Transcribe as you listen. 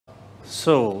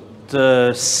So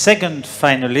the second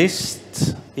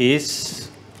finalist is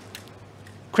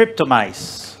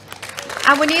CRYPTOMICE.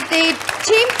 And we need the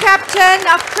team captain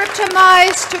of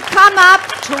CRYPTOMICE to come up,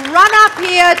 to run up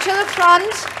here to the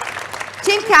front.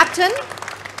 Team captain.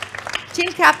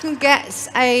 Team captain gets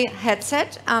a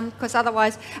headset, because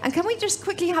otherwise... And can we just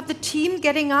quickly have the team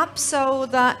getting up so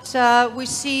that we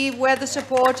see where the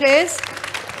support is?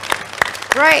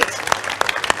 Great.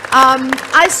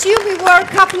 I assume we were a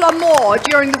couple or more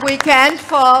during the weekend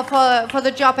for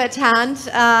the job at hand.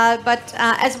 But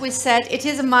as we said, it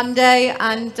is a Monday,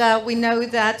 and we know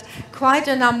that quite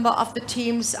a number of the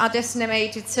teams are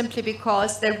decimated simply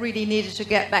because they really needed to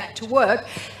get back to work,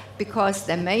 because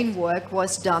their main work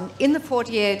was done in the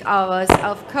 48 hours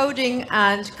of coding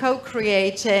and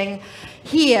co-creating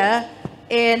here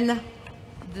in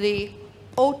the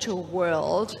auto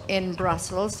world in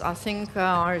Brussels. I think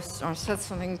I said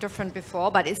something different before,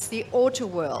 but it's the auto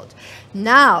world.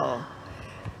 Now,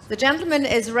 the gentleman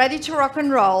is ready to rock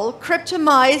and roll.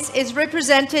 CRYPTOMICE is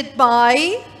represented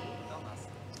by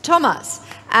Thomas.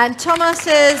 And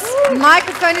Thomas's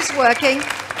microphone is working.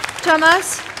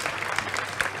 Thomas,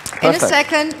 in a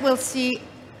second, we'll see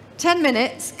 10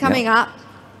 minutes coming up.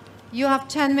 You have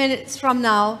 10 minutes from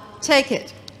now. Take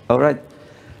it. All right.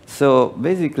 So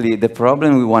basically, the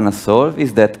problem we want to solve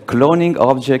is that cloning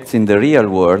objects in the real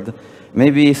world,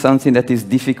 maybe something that is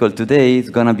difficult today is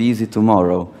going to be easy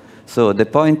tomorrow. So the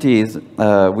point is,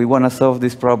 we want to solve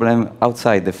this problem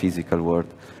outside the physical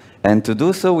world. And to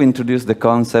do so, we introduce the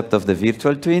concept of the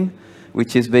virtual twin,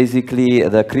 which is basically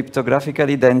the cryptographic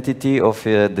identity of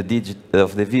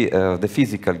the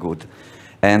physical good.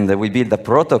 And we build a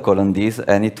protocol on this,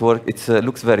 and it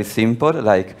looks very simple,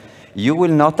 like you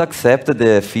will not accept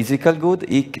the physical good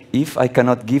if I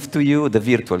cannot give to you the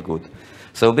virtual good.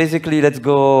 So basically, let's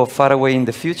go far away in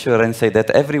the future and say that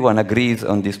everyone agrees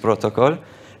on this protocol,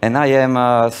 and I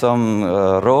am some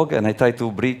rogue, and I try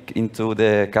to break into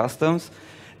the customs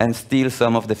and steal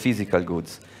some of the physical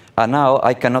goods. And now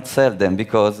I cannot sell them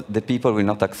because the people will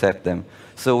not accept them.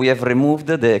 So we have removed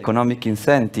the economic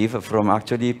incentive from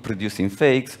actually producing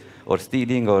fakes or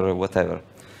stealing or whatever.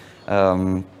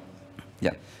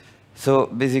 Yeah. So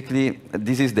basically,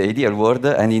 this is the ideal world,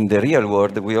 and in the real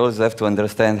world, we also have to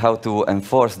understand how to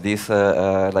enforce this,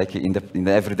 like in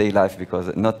the everyday life,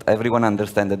 because not everyone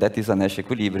understands that that is a Nash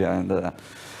equilibrium. And,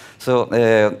 so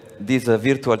this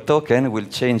virtual token will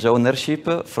change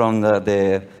ownership from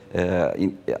the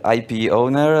IP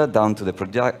owner down to the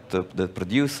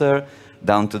producer,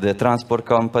 down to the transport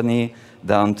company,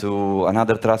 down to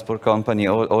another transport company,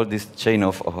 all this chain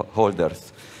of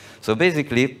holders. So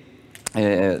basically,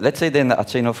 let's say then a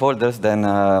chain of holders, then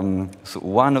so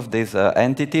one of these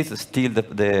entities steal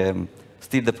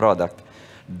the product.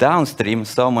 Downstream,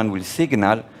 someone will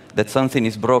signal that something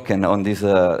is broken on this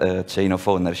chain of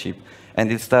ownership,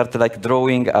 and it starts like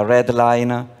drawing a red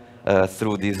line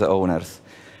through these owners.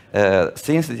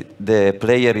 Since the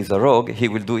player is a rogue, he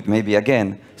will do it maybe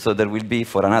again. So there will be,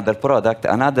 for another product,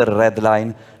 another red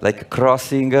line, like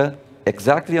crossing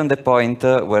exactly on the point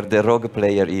where the rogue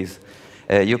player is.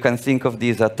 You can think of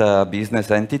this at a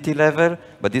business entity level,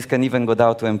 but this can even go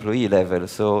down to employee level.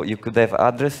 So you could have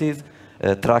addresses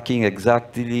tracking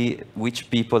exactly which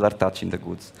people are touching the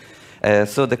goods.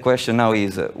 So the question now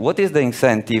is, what is the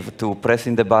incentive to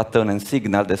pressing the button and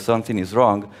signal that something is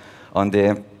wrong on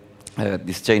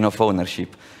this chain of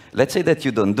ownership? Let's say that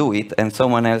you don't do it, and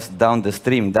someone else down the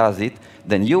stream does it,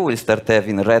 then you will start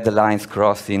having red lines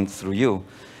crossing through you.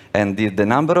 And the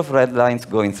number of red lines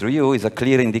going through you is a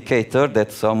clear indicator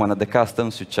that someone at the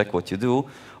customs should check what you do,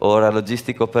 or a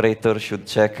logistic operator should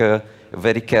check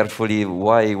very carefully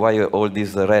why all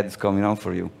these reds coming on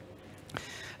for you.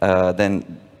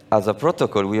 Then, as a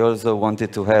protocol, we also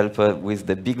wanted to help with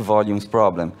the big volumes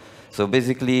problem. So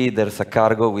basically, there's a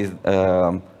cargo with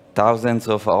thousands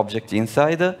of objects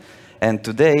inside, and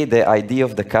today the ID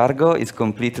of the cargo is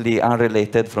completely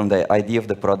unrelated from the ID of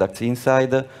the products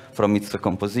inside, from its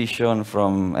composition,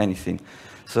 from anything.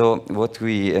 So what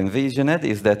we envisioned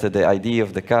is that the ID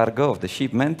of the cargo, of the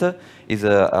shipment, is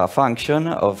a function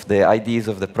of the IDs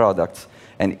of the products.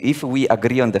 And if we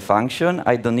agree on the function,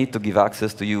 I don't need to give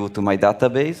access to you to my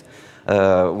database.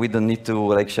 We don't need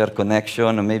to share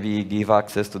connection, maybe give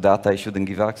access to data I shouldn't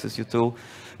give access you to.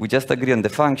 We just agree on the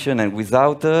function, and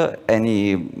without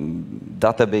any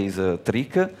database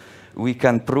trick, we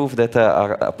can prove that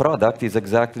a product is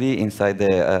exactly inside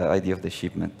the ID of the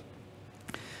shipment.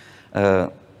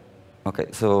 Okay,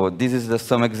 so this is just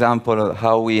some example of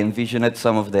how we envisioned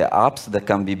some of the apps that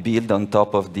can be built on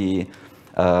top of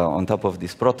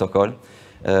this protocol.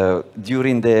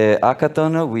 During the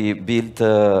hackathon, we built,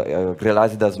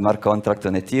 realized a smart contract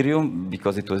on Ethereum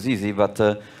because it was easy, but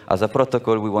as a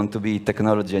protocol, we want to be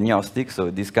technology agnostic,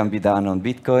 so this can be done on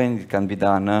Bitcoin, it can be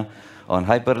done on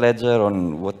Hyperledger,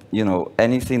 on what,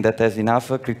 anything that has enough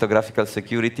cryptographical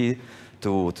security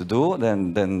to do,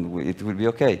 then it will be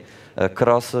okay.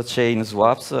 Cross-chain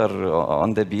swaps are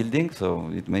on the building, so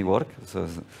it may work. So,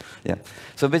 yeah.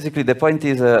 So basically, the point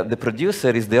is the producer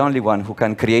is the only one who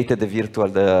can create the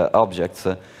virtual objects.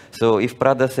 So if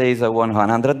Prada says I want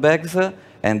 100 bags,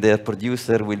 and the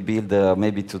producer will build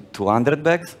maybe 200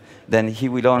 bags, then he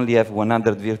will only have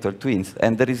 100 virtual twins.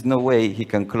 And there is no way he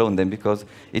can clone them because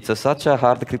it's such a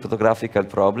hard cryptographical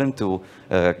problem to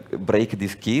break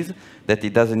these keys that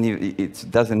it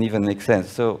doesn't even make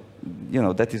sense. So,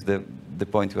 that is the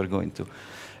point we're going to.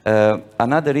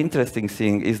 Another interesting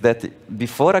thing is that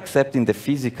before accepting the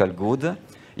physical good,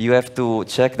 you have to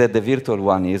check that the virtual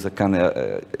one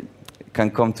can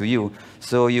come to you.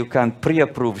 So you can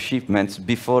pre-approve shipments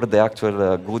before the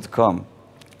actual goods come.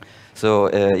 So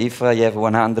if I have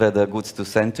 100 goods to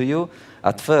send to you,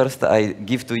 at first I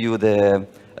give to you the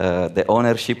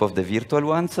ownership of the virtual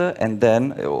ones, and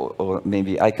then, or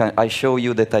maybe I show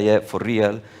you that I have for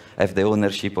real have the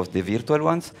ownership of the virtual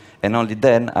ones, and only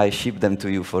then I ship them to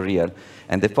you for real.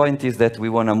 And the point is that we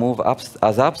want to move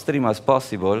as upstream as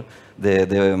possible the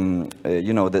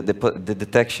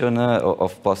detection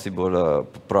of possible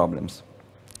problems.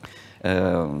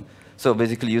 So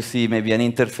basically, you see maybe an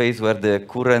interface where the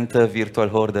current virtual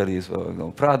holder is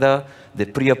Prada, the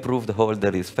pre-approved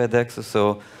holder is FedEx.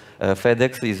 So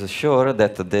FedEx is sure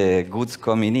that the goods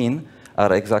coming in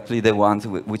are exactly the ones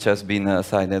which has been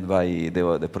signed by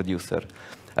the producer.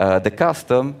 The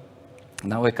custom,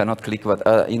 now I cannot click,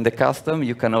 but in the custom,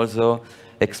 you can also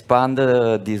expand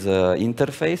this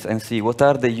interface and see what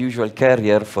are the usual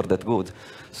carrier for that good.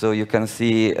 So you can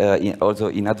see also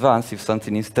in advance if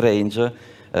something is strange.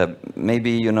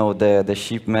 Maybe the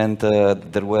shipment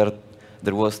there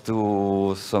was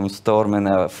some storm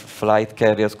and flight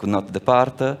carriers could not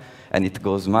depart, and it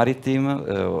goes maritime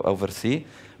overseas.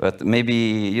 But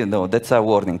maybe that's a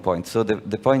warning point. So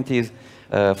the point is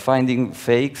finding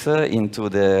fakes into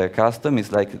the custom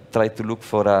is like try to look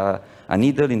for a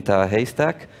needle into a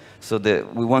haystack. So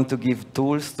we want to give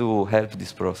tools to help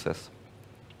this process.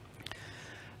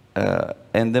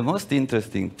 And the most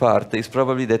interesting part is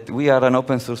probably that we are an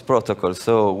open source protocol.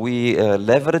 So we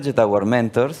leveraged our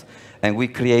mentors, and we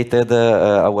created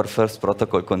our first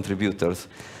protocol contributors.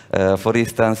 For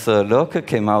instance, Locke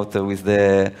came out with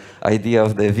the idea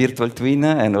of the virtual twin,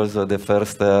 and also the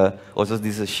first, also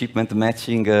this shipment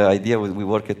matching idea. We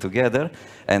worked together,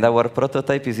 and our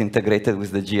prototype is integrated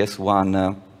with the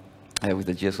GS1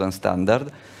 standard.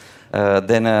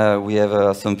 Then we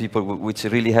have some people which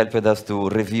really helped us to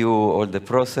review all the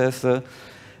process.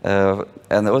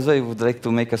 And also I would like to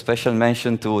make a special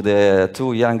mention to the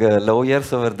two young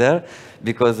lawyers over there,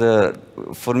 because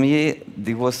for me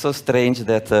it was so strange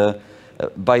that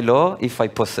by law, if I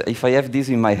have this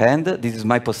in my hand, this is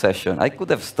my possession. I could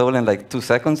have stolen like 2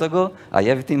 seconds ago. I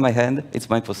have it in my hand, it's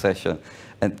my possession.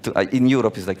 And in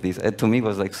Europe it's like this. And to me it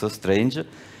was like so strange.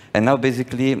 And now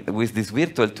basically with this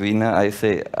virtual twin, I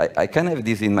say, I can have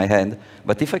this in my hand,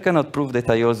 but if I cannot prove that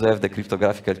I also have the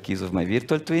cryptographic keys of my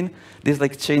virtual twin, this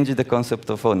like changes the concept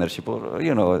of ownership. Or,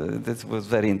 this was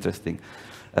very interesting.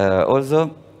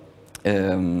 Also,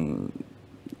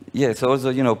 yes,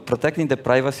 also, protecting the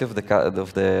privacy of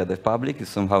the public is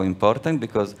somehow important,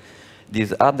 because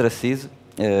these addresses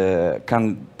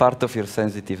can part of your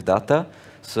sensitive data.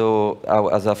 So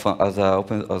as a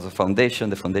foundation,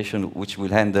 the foundation which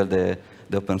will handle the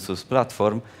open source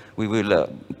platform, we will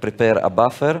prepare a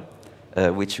buffer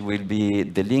which will be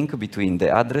the link between the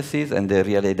addresses and the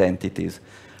real identities.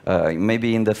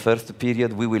 Maybe in the first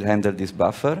period we will handle this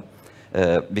buffer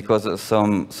because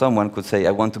someone could say,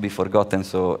 I want to be forgotten,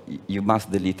 so you must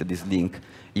delete this link.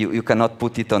 You cannot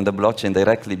put it on the blockchain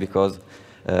directly because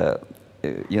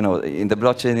in the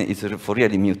blockchain it's for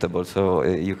really immutable, so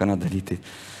you cannot delete it.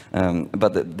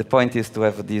 But the point is to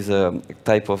have this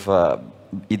type of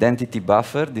identity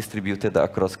buffer distributed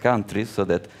across countries, so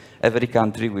that every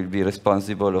country will be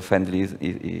responsible of handling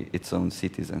its own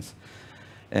citizens.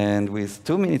 And with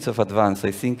 2 minutes of advance,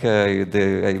 I think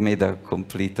I made a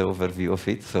complete overview of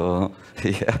it. So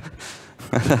yeah,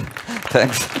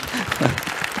 thanks.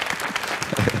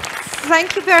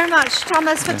 Thank you very much,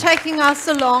 Thomas, for taking us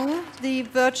along the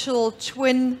virtual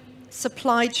twin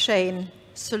supply chain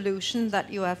solution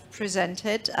that you have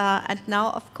presented. And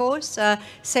now, of course,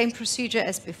 same procedure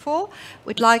as before.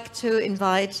 We'd like to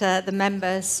invite the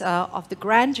members of the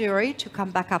grand jury to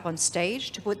come back up on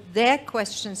stage to put their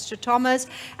questions to Thomas.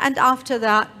 And after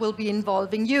that, we'll be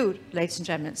involving you, ladies and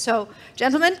gentlemen. So,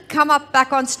 gentlemen, come up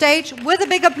back on stage with a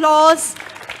big applause.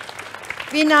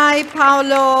 Vinay,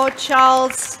 Paolo,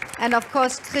 Charles, and of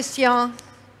course, Christian.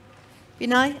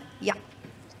 Vinay? Yeah.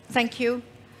 Thank you.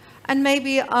 And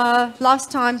maybe last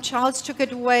time Charles took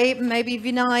it away, maybe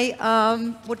Vinay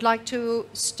would like to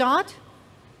start?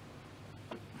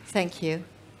 Thank you.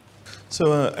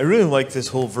 So I really like this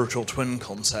whole virtual twin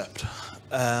concept.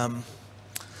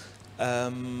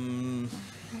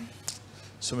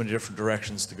 So many different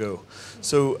directions to go.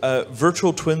 So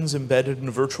virtual twins embedded in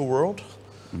a virtual world.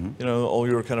 Mm-hmm. You know, all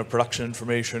your kind of production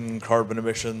information, carbon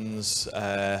emissions,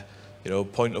 you know,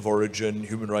 point of origin,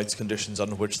 human rights conditions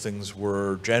under which things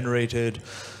were generated,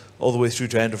 all the way through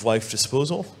to end-of-life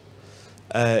disposal.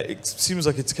 It seems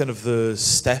like it's kind of the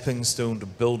stepping stone to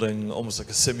building almost like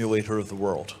a simulator of the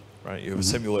world, right? You have a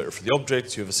simulator for the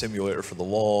objects, you have a simulator for the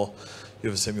law, you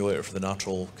have a simulator for the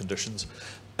natural conditions.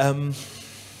 Could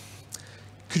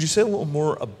you say a little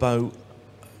more about,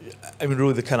 I mean,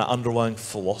 really the kind of underlying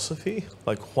philosophy,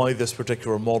 like why this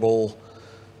particular model,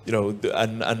 you know,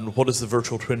 and what does the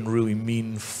virtual twin really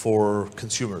mean for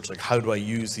consumers? Like, how do I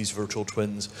use these virtual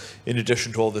twins in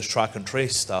addition to all this track and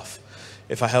trace stuff?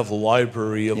 If I have a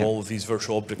library of all of these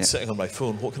virtual objects sitting on my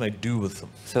phone, what can I do with them?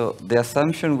 So the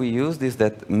assumption we used is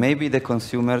that maybe the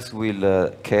consumers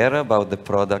will care about the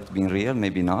product being real,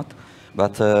 maybe not.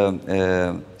 But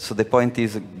so the point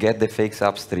is get the fakes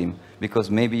upstream, because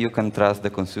maybe you can trust the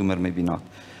consumer, maybe not.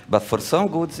 But for some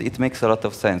goods, it makes a lot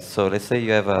of sense. So let's say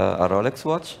you have a Rolex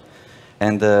watch,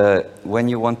 and when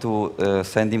you want to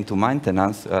send him to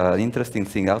maintenance, an interesting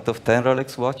thing, out of 10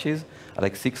 Rolex watches,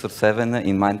 like 6 or 7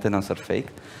 in maintenance are fake.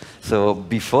 So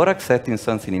before accepting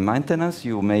something in maintenance,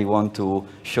 you may want to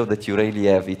show that you really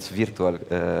have its virtual,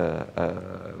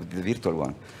 the virtual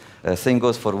one. Same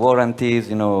goes for warranties.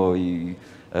 You know,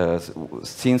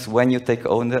 since when you take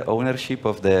ownership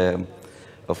of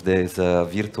this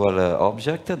virtual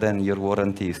object, then your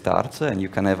warranty starts, and you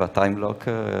can have a time lock,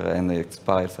 and it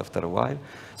expires after a while.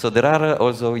 So there are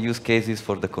also use cases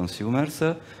for the consumers,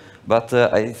 but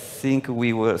I think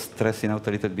we were stressing out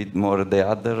a little bit more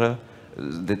the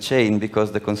chain,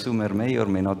 because the consumer may or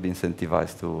may not be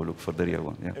incentivized to look for the real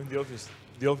one. Yeah. And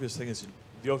the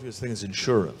obvious thing is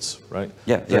insurance, right?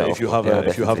 Yeah. If you have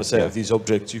a set of these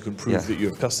objects, you can prove that you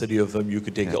have custody of them. You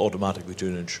could take it automatically to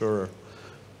an insurer.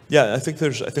 Yeah, I think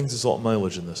there's a lot of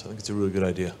mileage in this. I think it's a really good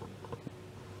idea.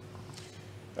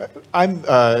 I'm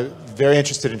very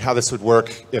interested in how this would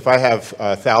work if I have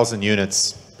 1,000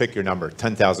 units. Pick your number,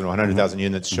 10,000 or 100,000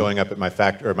 units showing up at my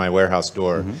factory or my warehouse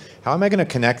door. How am I going to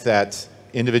connect that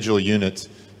individual unit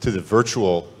to the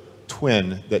virtual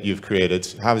twin that you've created?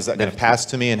 How is that going to pass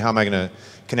to me, and how am I going to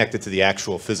connect it to the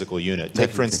actual physical unit? Take,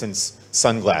 for instance,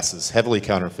 sunglasses, heavily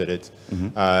counterfeited.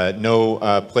 No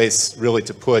place really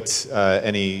to put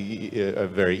any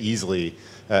very easily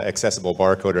accessible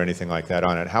barcode or anything like that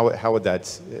on it. How would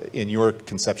that, in your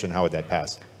conception, how would that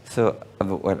pass? So,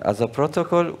 well, as a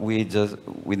protocol, we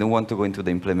don't want to go into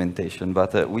the implementation,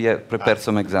 but we have prepared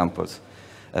some examples.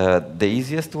 The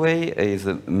easiest way is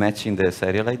matching the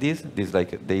serial IDs. This,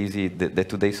 like the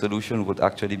today's solution would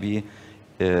actually be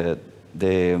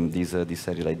this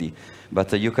serial ID.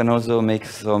 But you can also make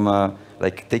some,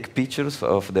 like take pictures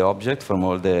of the object from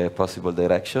all the possible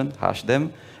direction, hash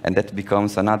them, and that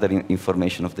becomes another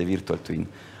information of the virtual twin.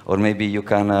 Or maybe you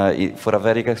can, for a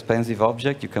very expensive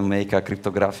object, you can make a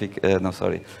cryptographic, a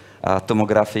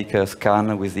tomographic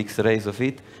scan with X-rays of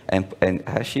it, and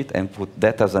hash it, and put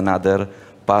that as another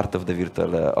part of the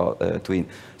virtual twin.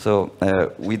 So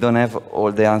we don't have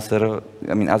all the answer.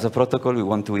 I mean, as a protocol, we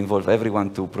want to involve everyone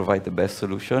to provide the best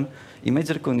solution. Image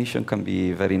recognition can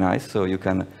be very nice, so you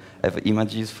can have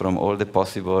images from all the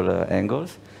possible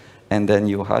angles, and then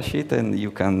you hash it, and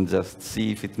you can just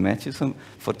see if it matches.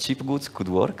 For cheap goods, could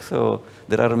work. So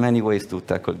there are many ways to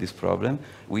tackle this problem.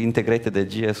 We integrated the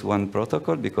GS1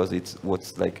 protocol because it's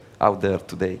what's like out there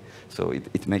today. So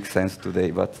it makes sense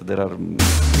today, but there are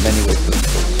many ways to do it.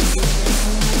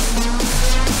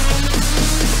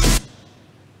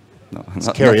 No, it's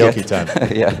karaoke time.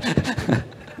 Yeah.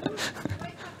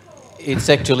 It's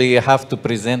actually, you have to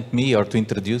present me or to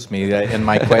introduce me in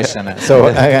my question. So,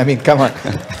 I mean, come on.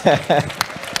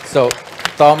 So,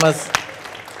 Thomas,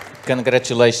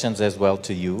 Congratulations as well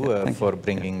to you for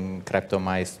bringing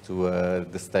CRYPTOMICE to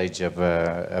the stage of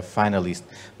a finalist.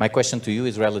 My question to you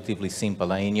is relatively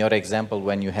simple. In your example,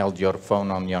 when you held your phone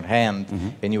on your hand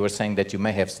and you were saying that you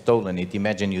may have stolen it,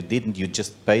 imagine you didn't, you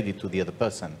just paid it to the other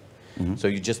person. So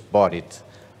you just bought it.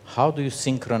 How do you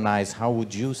synchronize, how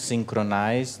would you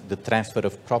synchronize the transfer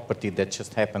of property that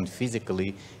just happened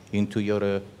physically into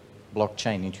your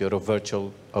blockchain, into your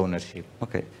virtual ownership?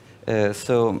 Okay,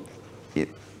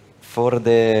 for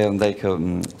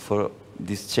the for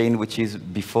this chain which is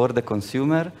before the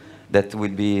consumer, that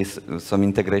will be some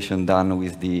integration done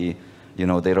with the,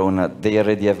 their own. They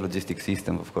already have logistic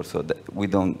system, of course. So that we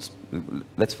don't.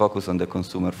 Let's focus on the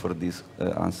consumer for this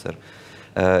answer.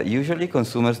 Usually,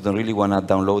 consumers don't really want to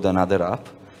download another app.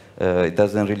 It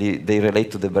doesn't really. They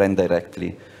relate to the brand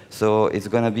directly. So it's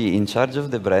going to be in charge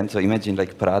of the brand. So imagine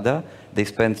like Prada, they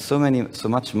spend so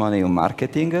much money on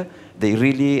marketing. They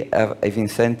really have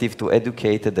incentive to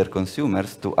educate their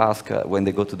consumers to ask when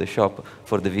they go to the shop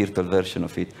for the virtual version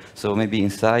of it. So maybe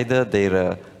inside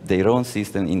their own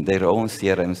system, in their own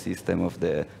CRM system of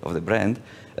the brand,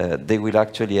 they will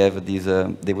actually have this.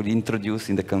 They will introduce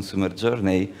in the consumer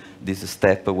journey this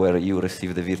step where you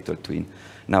receive the virtual twin.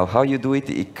 Now, how you do it?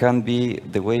 It can be,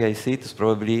 the way I see it, is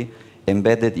probably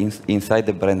embedded inside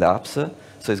the brand apps.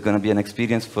 So it's going to be an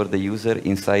experience for the user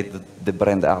inside the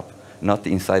brand app, not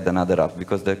inside another app,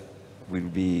 because that will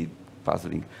be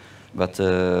puzzling. But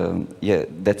yeah,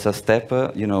 that's a step.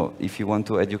 If you want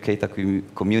to educate a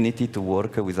community to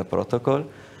work with a protocol,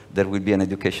 there will be an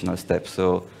educational step.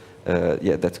 So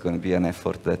yeah, that's going to be an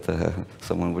effort that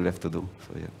someone will have to do.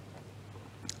 So yeah.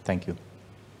 Thank you.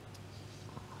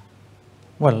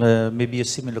 Well, maybe a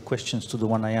similar questions to the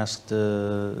one I asked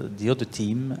the other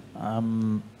team.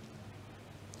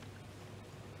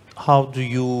 How do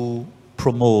you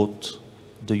promote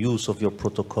the use of your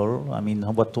protocol? I mean,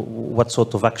 what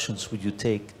sort of actions would you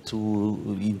take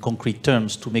to, in concrete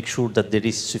terms, to make sure that there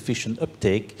is sufficient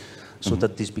uptake so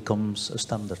that this becomes a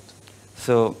standard?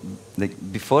 So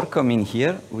before coming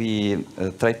here, we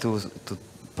tried to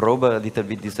probe a little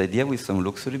bit this idea with some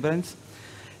luxury brands.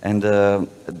 And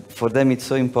for them, it's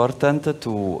so important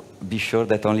to be sure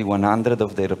that only 100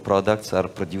 of their products are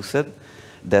produced,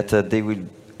 that they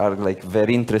are like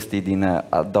very interested in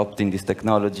adopting this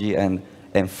technology and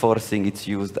enforcing its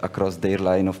use across their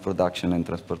line of production and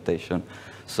transportation.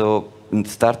 So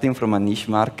starting from a niche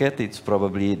market, it's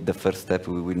probably the first step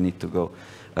we will need to go.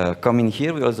 Coming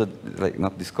here, we also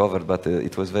not discovered, but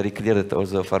it was very clear that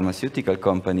also pharmaceutical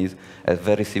companies have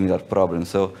very similar problems.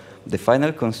 So the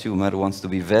final consumer wants to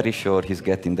be very sure he's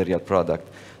getting the real product.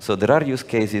 So there are use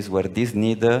cases where this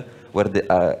need, where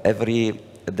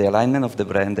the alignment of the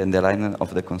brand and the alignment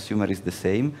of the consumer is the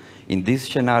same. In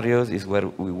these scenarios is where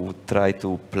we would try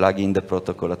to plug in the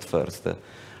protocol at first.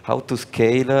 How to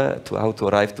scale, how to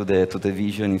arrive to the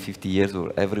vision in 50 years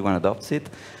where everyone adopts it.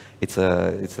 It's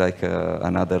like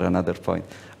another point.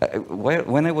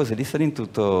 When I was listening to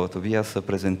Tobias'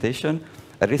 presentation,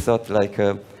 I really thought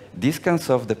this can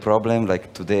solve the problem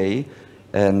like today,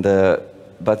 and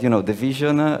but the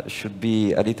vision should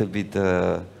be a little bit.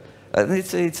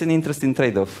 It's an interesting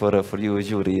trade-off for you,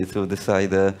 jury, to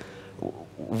decide.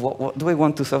 What do I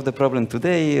want to solve the problem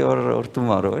today or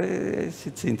tomorrow?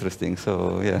 It's interesting.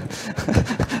 So yeah.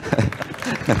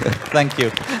 Thank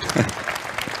you.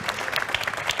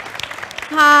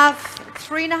 Have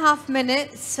 3.5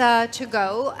 minutes to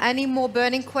go. Any more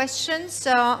burning questions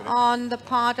on the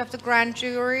part of the grand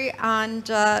jury? And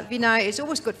Vinay, it's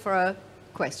always good for a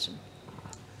question.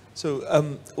 So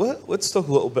let's talk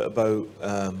a little bit about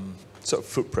sort of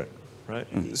footprint, right?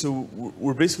 So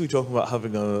we're basically talking about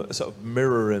having a sort of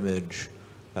mirror image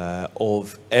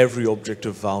of every object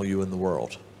of value in the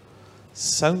world.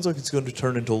 Sounds like it's going to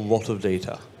turn into a lot of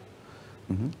data,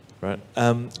 right?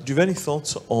 Do you have any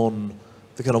thoughts on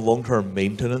the kind of long-term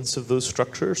maintenance of those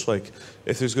structures? Like,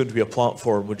 if there's going to be a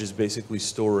platform which is basically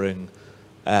storing,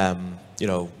 I don't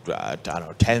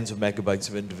know, tens of megabytes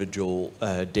of individual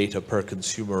data per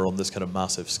consumer on this kind of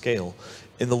massive scale,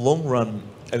 in the long run,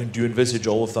 I mean, do you envisage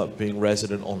all of that being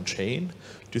resident on-chain?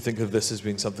 Do you think of this as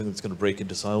being something that's going to break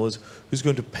into silos? Who's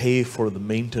going to pay for the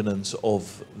maintenance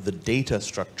of the data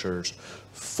structures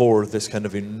for this kind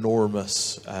of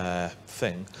enormous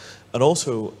thing? And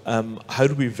also, how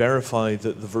do we verify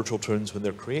that the virtual twins, when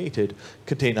they're created,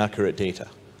 contain accurate data?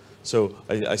 So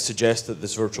I suggest that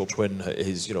this virtual twin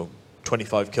is,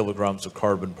 25 kilograms of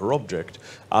carbon per object.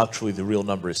 Actually, the real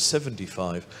number is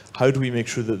 75. How do we make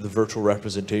sure that the virtual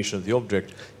representation of the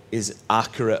object is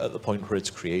accurate at the point where it's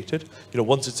created?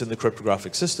 Once it's in the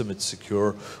cryptographic system, it's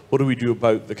secure. What do we do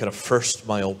about the kind of first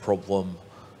mile problem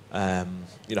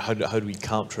You know, how do we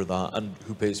capture that, and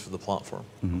who pays for the platform?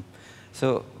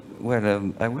 So,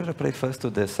 well, I will reply first to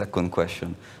the second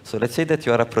question. So let's say that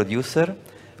you are a producer.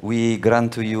 We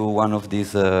grant to you one of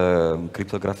these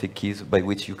cryptographic keys by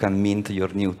which you can mint your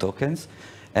new tokens,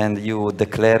 and you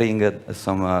declaring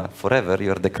forever,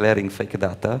 you are declaring fake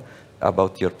data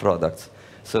about your products.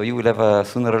 So you will have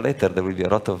sooner or later, there will be a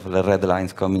lot of red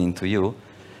lines coming into you,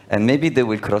 and maybe they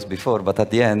will cross before, but at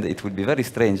the end, it will be very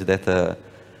strange that,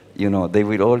 you know, they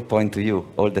will all point to you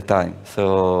all the time.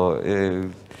 So,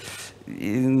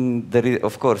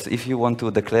 of course, if you want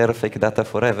to declare fake data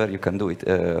forever, you can do it.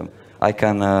 I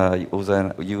can use,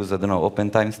 I don't know,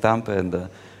 open timestamp and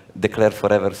declare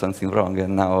forever something wrong,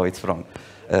 and now it's wrong.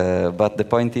 But the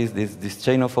point is, this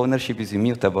chain of ownership is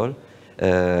immutable,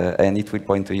 and it will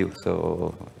point to you.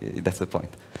 So that's the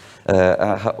point.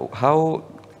 How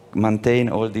maintain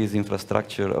all these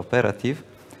infrastructure operative?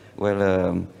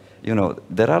 Well, you know,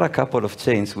 there are a couple of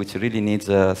chains which really needs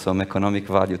some economic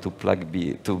value to plug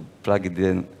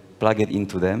it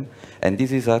into them, and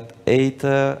this is at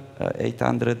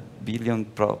 800 billion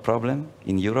problem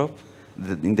in Europe.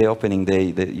 In the opening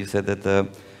day, you said that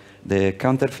the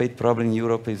counterfeit problem in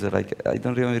Europe is like, I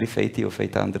don't remember if 80 or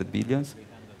 800 billions.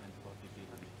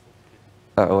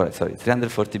 Oh, sorry,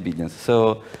 340 billions.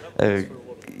 So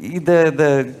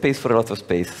it pays for a lot of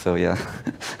space. So yeah.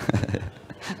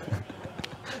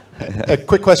 A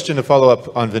quick question to follow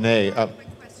up on Vinay.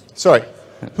 Sorry,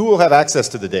 who will have access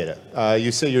to the data?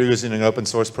 You say you're using an open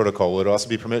source protocol. Will it also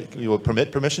be you will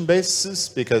permit permission bases?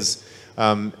 Because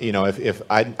you know, if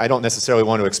I don't necessarily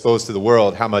want to expose to the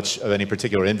world how much of any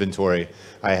particular inventory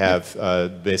I have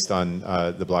based on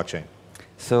the blockchain.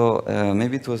 So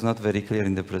maybe it was not very clear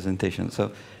in the presentation.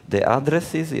 So the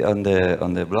addresses on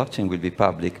the blockchain will be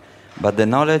public, but the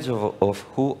knowledge of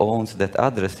who owns that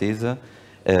addresses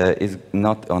is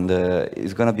not on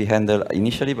is going to be handled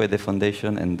initially by the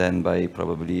foundation and then by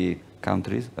probably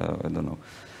countries. I don't know.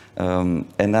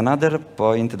 And another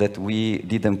point that we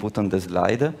didn't put on the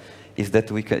slide is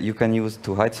that you can use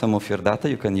to hide some of your data.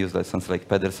 You can use something like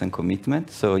Pedersen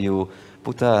commitment. So you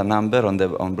put a number on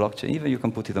blockchain. Even you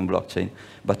can put it on blockchain.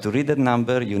 But to read that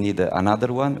number, you need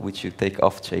another one which you take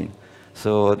off chain.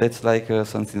 So that's like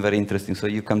something very interesting. So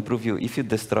you can prove if you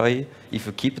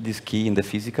keep this key in the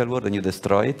physical world and you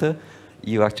destroy it,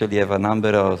 you actually have a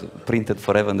number printed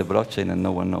forever on the blockchain and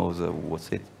no one knows what's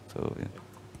it. So, yeah.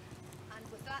 And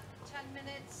with that, 10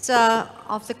 minutes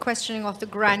of the questioning of the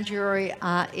grand jury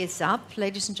is up.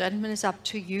 Ladies and gentlemen, it's up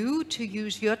to you to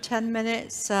use your 10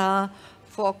 minutes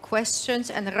for questions.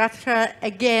 And Ratra,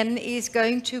 again, is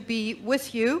going to be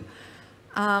with you.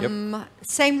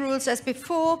 Same rules as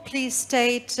before. Please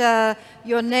state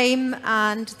your name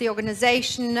and the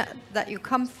organization that you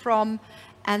come from,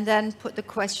 and then put the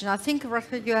question. I think,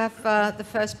 Rutger, you have the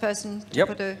first person to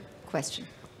put a question.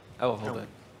 Oh, hold it.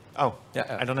 Oh,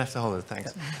 yeah, I don't have to hold it,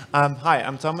 thanks. Hi,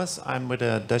 I'm Thomas. I'm with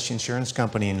a Dutch insurance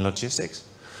company in logistics.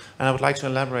 And I would like to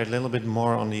elaborate a little bit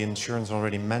more on the insurance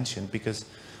already mentioned, because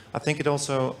I think it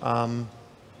also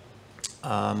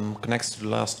connects to the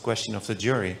last question of the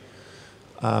jury.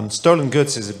 Stolen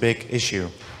goods is a big issue.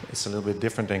 It's a little bit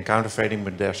different than counterfeiting,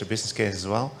 but there's a business case as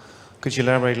well. Could you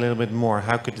elaborate a little bit more?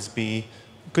 How could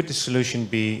could the solution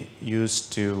be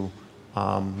used to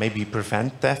maybe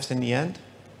prevent theft in the end?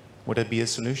 Would that be a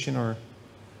solution, or?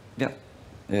 Yeah.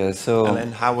 So.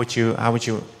 And how would you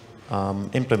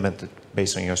implement it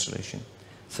based on your solution?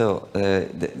 So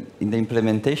in the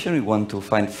implementation, we want to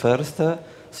find first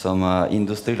some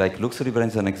industry like luxury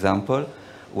brands, an example,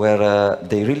 where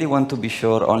they really want to be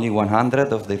sure only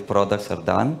 100 of their products are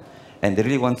done, and they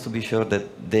really want to be sure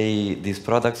that these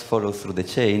products follow through the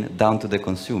chain down to the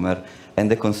consumer, and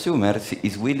the consumer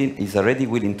is already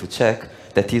willing to check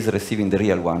that he's receiving the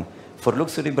real one. For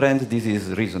luxury brands, this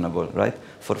is reasonable, right?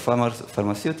 For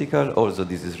pharmaceutical, also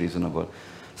this is reasonable.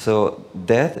 So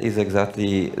that is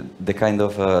exactly the kind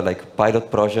of like pilot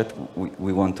project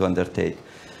we want to undertake.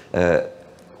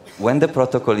 When the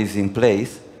protocol is in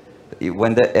place,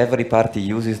 when every party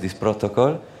uses this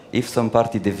protocol, if some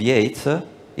party deviates,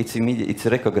 it's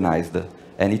recognized,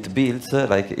 and it builds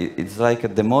it's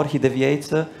like the more he deviates,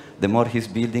 the more he's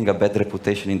building a bad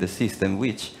reputation in the system.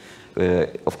 Which,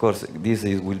 of course,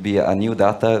 will be a new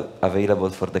data available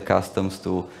for the customs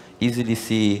to easily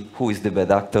see who is the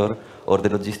bad actor, or the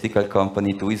logistical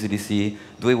company to easily see,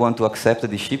 do I want to accept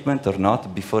the shipment or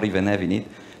not before even having it?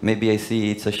 Maybe I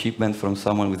see it's a shipment from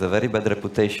someone with a very bad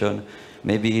reputation.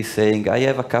 Maybe he's saying, I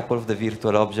have a couple of the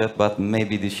virtual objects, but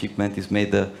maybe the shipment is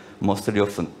made mostly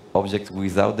of an object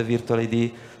without the virtual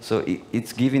ID. So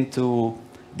it's giving to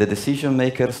the decision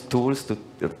makers tools to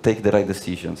take the right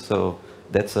decisions. So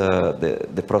that's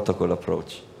the protocol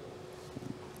approach.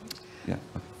 Yeah.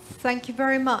 Thank you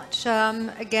very much.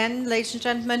 Again, ladies and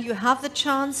gentlemen, you have the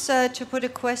chance to put a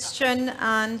question,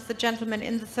 and the gentleman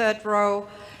in the third row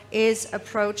is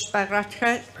approached by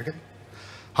Rutger. Okay.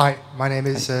 Hi, my name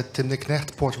is Tim de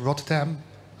Knecht, Port of Rotterdam.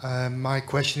 My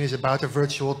question is about the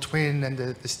virtual twin and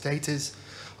the status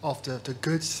of the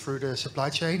goods through the supply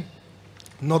chain.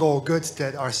 Not all goods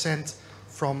that are sent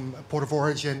from port of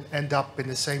origin end up in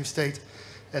the same state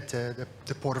at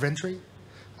the port of entry.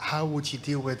 How would you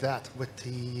deal with that, with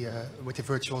the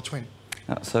virtual twin?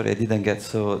 Sorry, I didn't get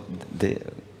so.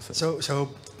 So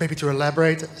maybe to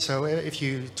elaborate, so if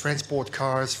you transport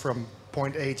cars from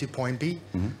point A to point B,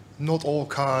 not all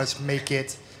cars make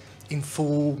it in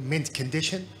full mint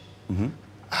condition.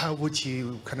 How would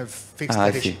you kind of fix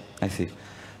that issue? I see.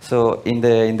 So in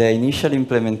the initial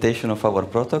implementation of our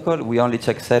protocol, we only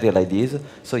check serial IDs.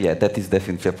 So yeah, that is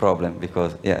definitely a problem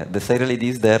because yeah, the serial ID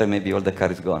is there and maybe all the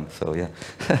car is gone. So yeah.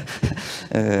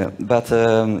 But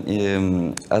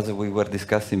as we were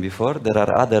discussing before, there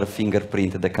are other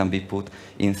fingerprints that can be put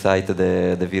inside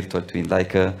the virtual twin,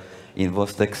 like in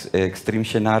most extreme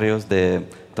scenarios, the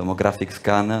tomographic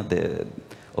scan,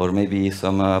 or maybe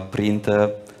some print,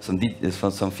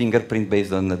 some fingerprint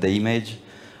based on the image.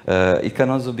 It can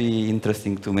also be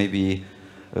interesting to maybe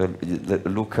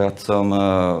look at some,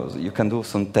 you can do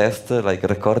some tests, like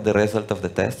record the result of the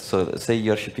test. So say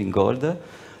you're shipping gold,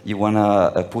 you want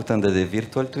to put under the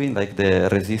virtual twin, like the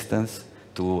resistance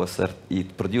to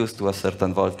it produced to a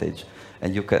certain voltage.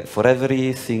 And you can, for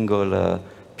every single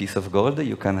piece of gold,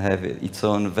 you can have its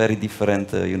own very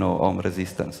different, ohm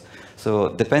resistance. So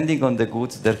depending on the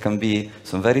goods, there can be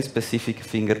some very specific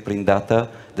fingerprint data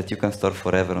that you can store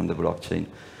forever on the blockchain.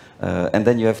 And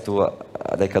then you have to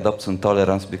adopt some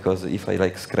tolerance, because if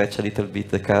I scratch a little bit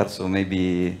the car, so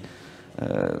maybe,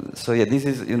 so yeah, this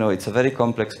is, it's a very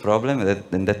complex problem,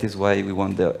 and that is why we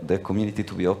want the community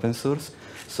to be open source,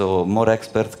 so more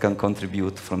experts can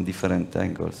contribute from different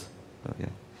angles. So, yeah.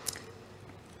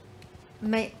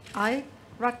 May I,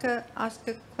 Rutger, ask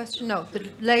a question? No, the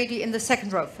lady in the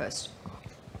second row first.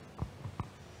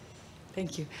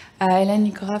 Thank you. Hélène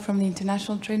Nicolas from the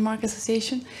International Trademark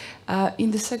Association.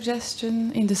 In the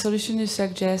solution you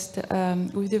suggest,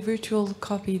 with the virtual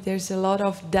copy, there's a lot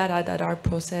of data that are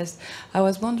processed. I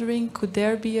was wondering, could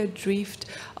there be a drift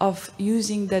of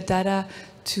using the data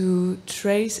to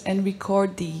trace and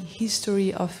record the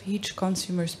history of each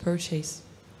consumer's purchase?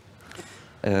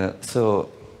 So,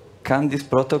 can this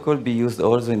protocol be used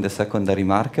also in the secondary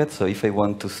market? So if I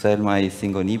want to sell my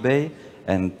thing on eBay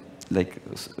and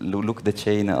look the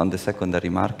chain on the secondary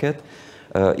market.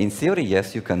 In theory,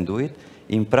 yes, you can do it.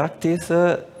 In practice,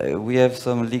 we have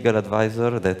some legal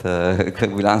advisor that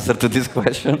will answer to this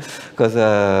question. Because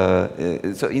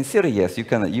so in theory, yes, you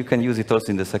can use it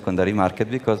also in the secondary market,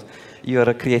 because you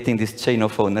are creating this chain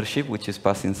of ownership which is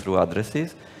passing through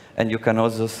addresses, and you can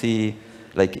also see,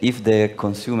 if the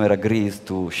consumer agrees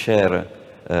to share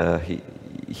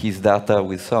his data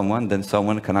with someone, then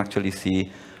someone can actually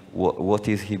see what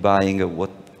is he buying,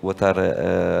 what's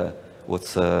her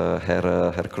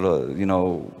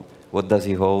clothes, what does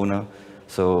he own.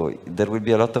 So there will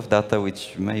be a lot of data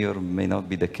which may or may not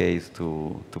be the case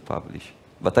to publish.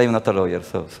 But I'm not a lawyer,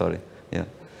 so sorry. Yeah.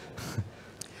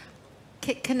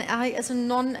 Can I, as a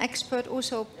non-expert,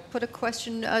 also put a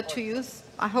question to you?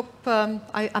 I hope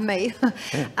I may.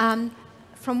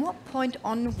 From what point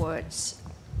onwards,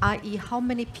 i.e. how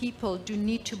many people do you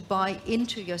need to buy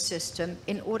into your system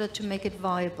in order to make it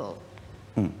viable?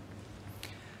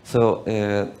 So,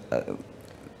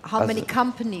 how many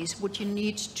companies would you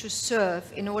need to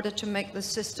serve in order to make the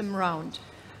system round?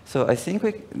 So I think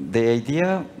the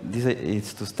idea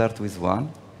is to start with one,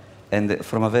 and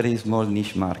from a very small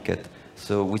niche market,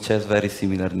 so which has very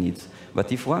similar needs.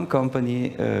 But if one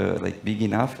company, big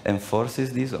enough,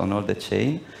 enforces this on all the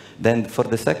chain, then for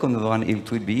the second one,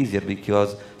 it will be easier,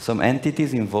 because some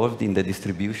entities involved in the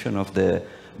distribution of the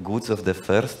goods of the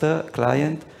first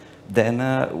client, then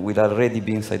will already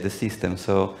be inside the system.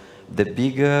 So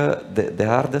the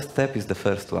hardest step is the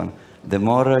first one. The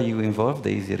more you involve, the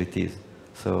easier it is.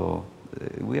 So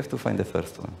we have to find the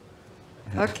first one.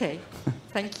 Okay,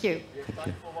 thank you. Thank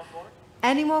you.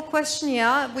 Any more questions?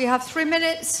 Yeah, we have 3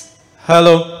 minutes.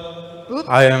 Hello, Oops.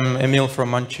 I am Emil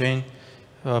from Unchained,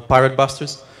 Pirate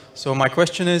Busters. So my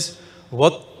question is,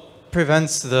 what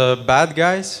prevents the bad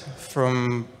guys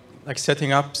from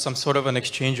setting up some sort of an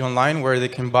exchange online where they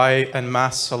can buy en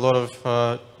masse a lot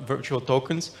of virtual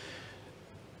tokens,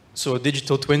 so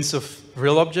digital twins of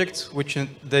real objects, which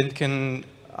then can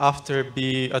after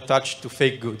be attached to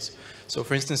fake goods? So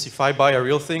for instance, if I buy a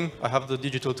real thing, I have the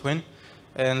digital twin,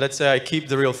 and let's say I keep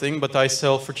the real thing, but I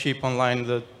sell for cheap online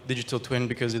the digital twin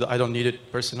because I don't need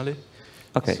it personally.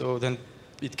 Okay. So then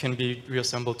it can be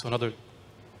reassembled to another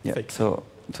fake. So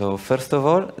first of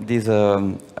all, this,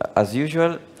 as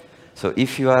usual, so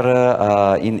if you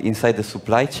are inside the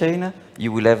supply chain,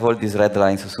 you will have all these red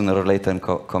lines sooner or later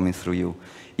coming through you.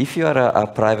 If you are a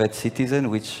private citizen,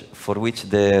 for which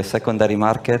the secondary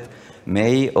market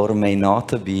may or may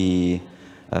not be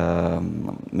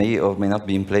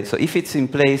in place. So if it's in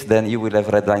place, then you will have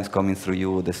red lines coming through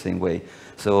you the same way.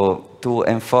 So to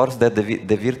enforce that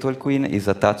the virtual queen is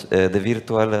attached, the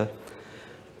virtual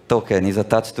token is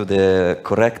attached to the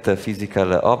correct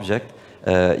physical object,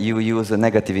 you use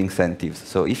negative incentives.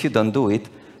 So if you don't do it,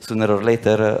 sooner or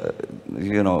later,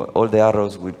 you know, all the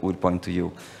arrows will point to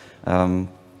you.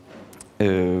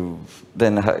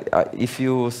 Then if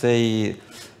you say,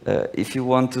 if you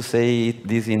want to say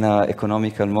this in an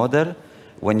economical model,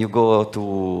 when you go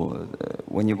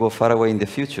far away in the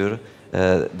future,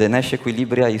 the Nash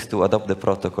equilibria is to adopt the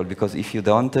protocol, because if you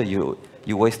don't,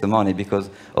 you waste the money, because,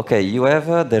 okay, you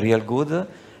have the real good,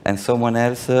 and someone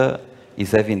else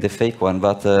is having the fake one,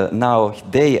 but now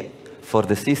for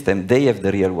the system, they have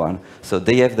the real one. So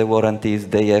they have the warranties,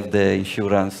 they have the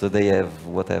insurance, so they have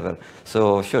whatever.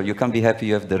 So sure, you can be happy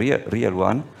you have the real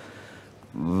one,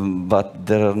 but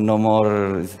there are no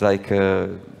more, it's like,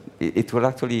 it will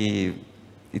actually,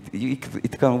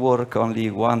 it can work only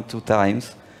 1-2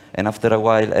 times, and after a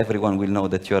while, everyone will know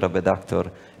that you're a bad actor.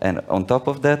 And on top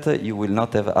of that, you will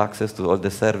not have access to all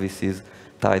the services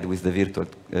tied with the virtual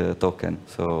token.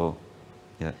 So,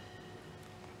 yeah.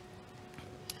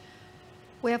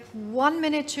 We have 1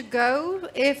 minute to go.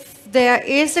 If there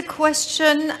is a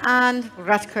question, and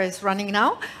Radko is running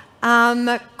now,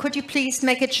 could you please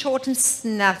make it short and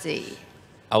snazzy?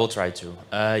 I will try to.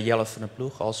 Jelle van der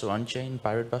Ploeg, also on-chain,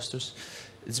 Pirate Busters.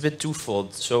 It's a bit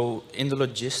twofold. So in the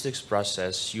logistics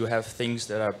process, you have things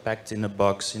that are packed in a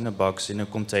box, in a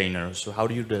container. So how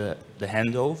do you do the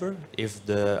handover if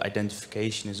the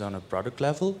identification is on a product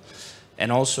level?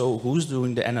 And also, who's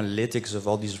doing the analytics of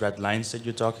all these red lines that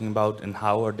you're talking about, and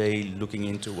how are they looking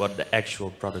into what the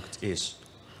actual product is?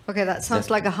 Okay, that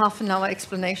sounds like a half-an-hour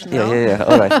explanation now. Yeah.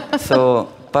 All right. So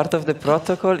part of the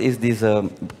protocol is this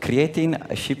creating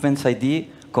a shipment's ID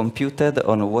computed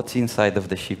on what's inside of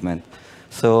the shipment.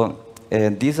 So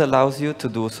this allows you to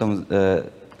do some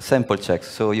sample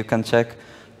checks. So you can check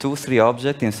 2-3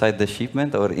 objects inside the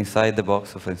shipment or inside the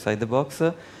box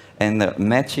and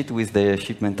match it with the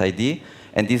shipment ID.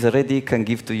 And this already can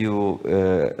give to you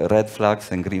red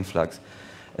flags and green flags.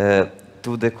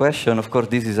 To the question, of course,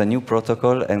 this is a new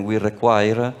protocol, and we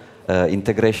require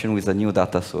integration with a new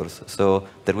data source. So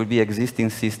there will be existing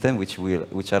systems which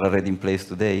are already in place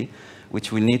today,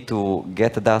 which will need to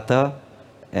get data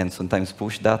and sometimes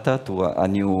push data to a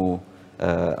new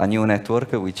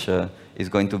network, which is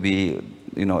going to be,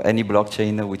 you know, any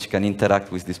blockchain which can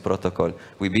interact with this protocol.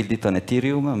 We build it on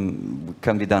Ethereum,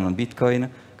 can be done on Bitcoin,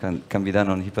 can be done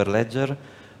on Hyperledger.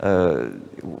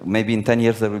 Maybe in 10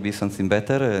 years there will be something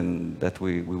better, and that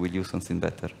we will use something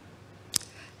better.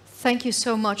 Thank you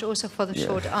so much also for the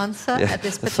short answer at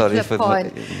this particular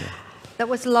point. That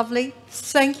was lovely.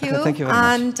 Thank you. Thank you very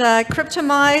much. And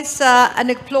CRYPTOMICE, an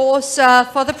applause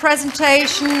for the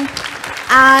presentation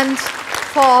and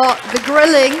for the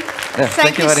grilling.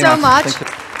 Thank you so much.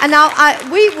 And now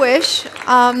we wish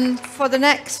for the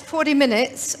next 40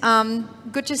 minutes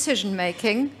good decision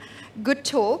making, good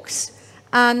talks,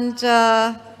 and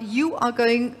you are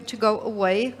going to go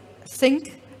away,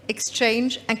 think,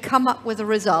 exchange, and come up with a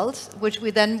result, which we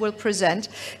then will present.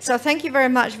 So thank you very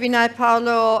much, Vinay,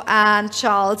 Paolo, and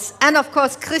Charles, and of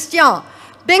course, Christian.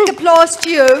 Big applause to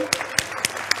you.